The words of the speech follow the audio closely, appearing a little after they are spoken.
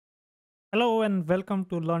Hello and welcome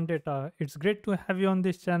to Learn Data. It's great to have you on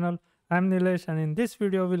this channel. I'm Nilesh, and in this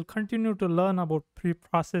video, we'll continue to learn about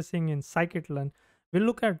pre-processing in Scikit-learn. We'll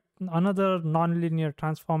look at another nonlinear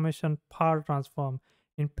transformation, power transform.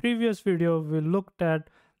 In previous video, we looked at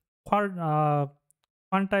quantile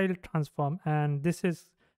transform, and this is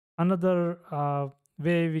another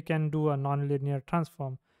way we can do a nonlinear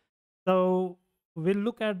transform. So we'll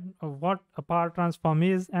look at what a power transform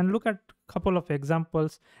is and look at a couple of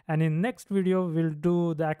examples. And in next video, we'll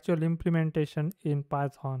do the actual implementation in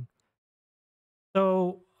Python.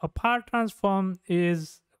 So a power transform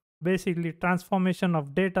is basically transformation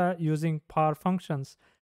of data using power functions.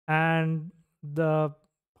 And the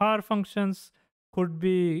power functions could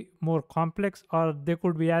be more complex, or they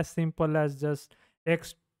could be as simple as just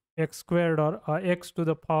x squared or x to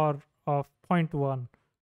the power of zero point 0.1.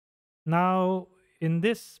 Now, in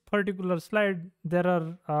this particular slide,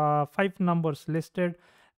 there are 5 numbers listed,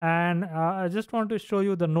 and I just want to show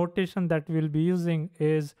you the notation that we'll be using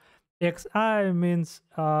is xi means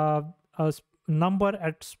number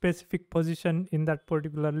at specific position in that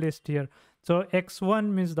particular list here. So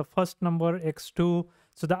x1 means the first number, x2.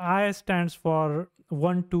 So the I stands for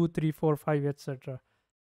 1, 2, 3, 4, 5, etc.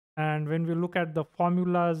 And when we look at the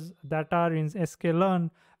formulas that are in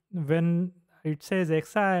Scikit-learn, when it says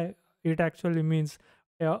xi, it actually means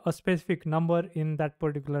a specific number in that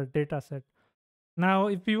particular data set. Now,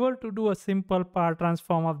 if we were to do a simple power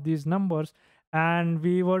transform of these numbers and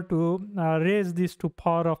we were to raise this to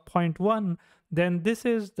power of 0.1, then this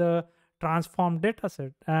is the transformed data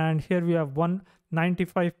set. And here we have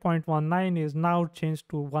 195.19 is now changed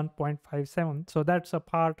to 1.57. So that's a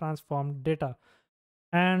power transformed data.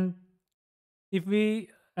 And if we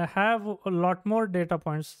have a lot more data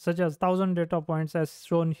points, such as 1000 data points as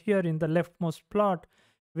shown here in the leftmost plot,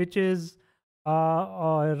 which is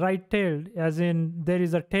right-tailed, as in there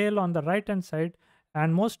is a tail on the right-hand side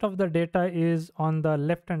and most of the data is on the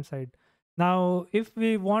left-hand side. Now, if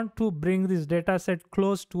we want to bring this data set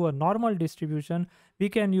close to a normal distribution, we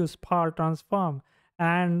can use power transform.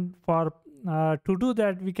 And for to do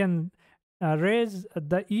that, we can raise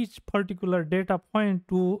each particular data point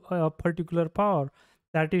to a particular power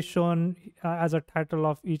that is shown as a title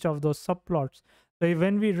of each of those subplots. So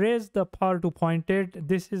when we raise the power to 0.8,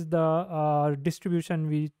 this is the distribution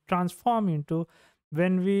we transform into.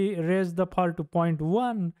 When we raise the power to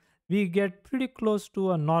 0.1, we get pretty close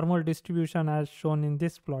to a normal distribution as shown in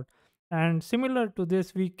this plot. And similar to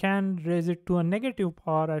this, we can raise it to a negative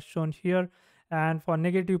power as shown here. And for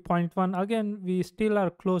negative 0.1, again, we still are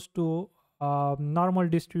close to normal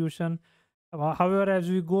distribution. However, as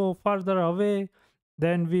we go further away,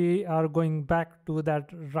 then we are going back to that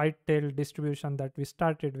right tail distribution that we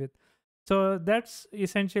started with. So that's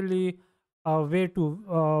essentially a way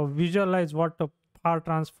to visualize what a power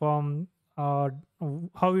transform, how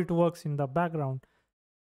it works in the background.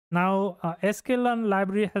 Now, sklearn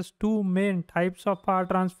library has two main types of power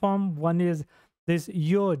transform. One is this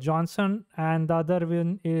Yeo-Johnson, and the other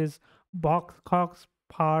one is Box-Cox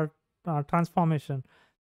power transformation.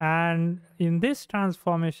 And in this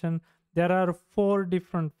transformation, there are 4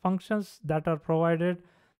 different functions that are provided.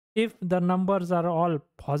 If the numbers are all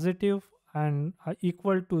positive and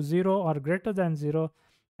equal to 0 or greater than 0,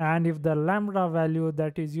 and if the lambda value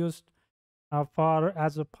that is used for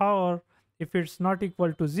as a power, if it's not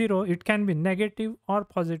equal to 0, it can be negative or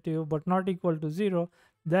positive, but not equal to 0,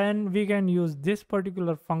 then we can use this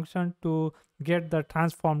particular function to get the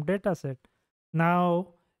transformed data set.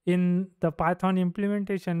 Now, in the Python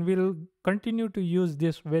implementation, we'll continue to use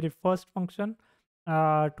this very first function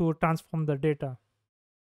to transform the data.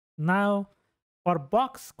 Now, for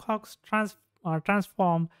Box-Cox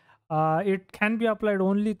transform, it can be applied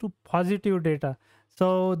only to positive data.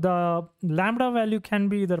 So the lambda value can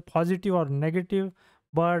be either positive or negative,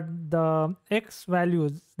 but the x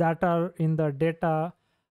values that are in the data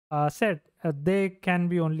set, they can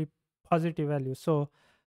be only positive values. So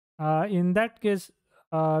in that case,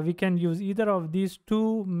 we can use either of these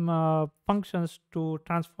two functions to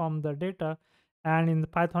transform the data. And in the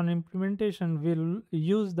Python implementation, we'll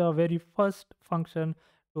use the very first function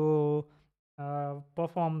to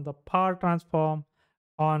perform the power transform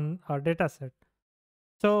on a data set.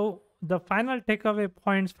 So the final takeaway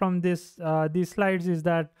points from these slides is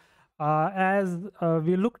that as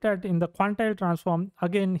we looked at in the quantile transform,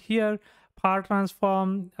 again here power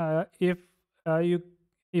transform, if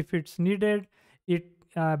it's needed, it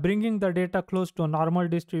bringing the data close to a normal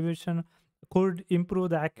distribution could improve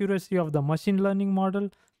the accuracy of the machine learning model.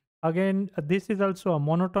 Again, this is also a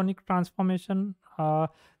monotonic transformation.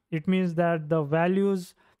 It means that the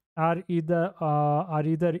values are either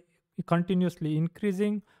continuously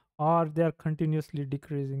increasing or they are continuously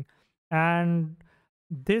decreasing. And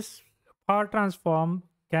this power transform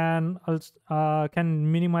can also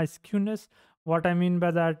can minimize skewness. What I mean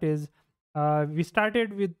by that is we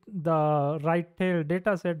started with the right tail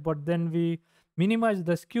data set, but then we minimized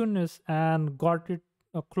the skewness and got it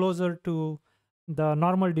closer to the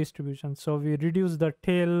normal distribution. So we reduce the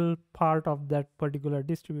tail part of that particular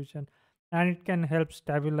distribution, and it can help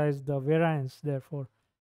stabilize the variance therefore.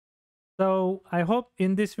 So I hope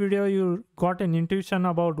in this video you got an intuition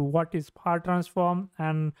about what is power transform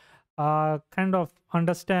and kind of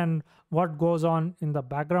understand what goes on in the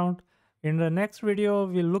background. In the next video,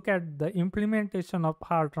 we'll look at the implementation of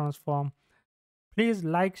power transform. Please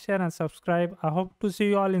like, share, and subscribe. I hope to see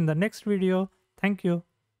you all in the next video. Thank you.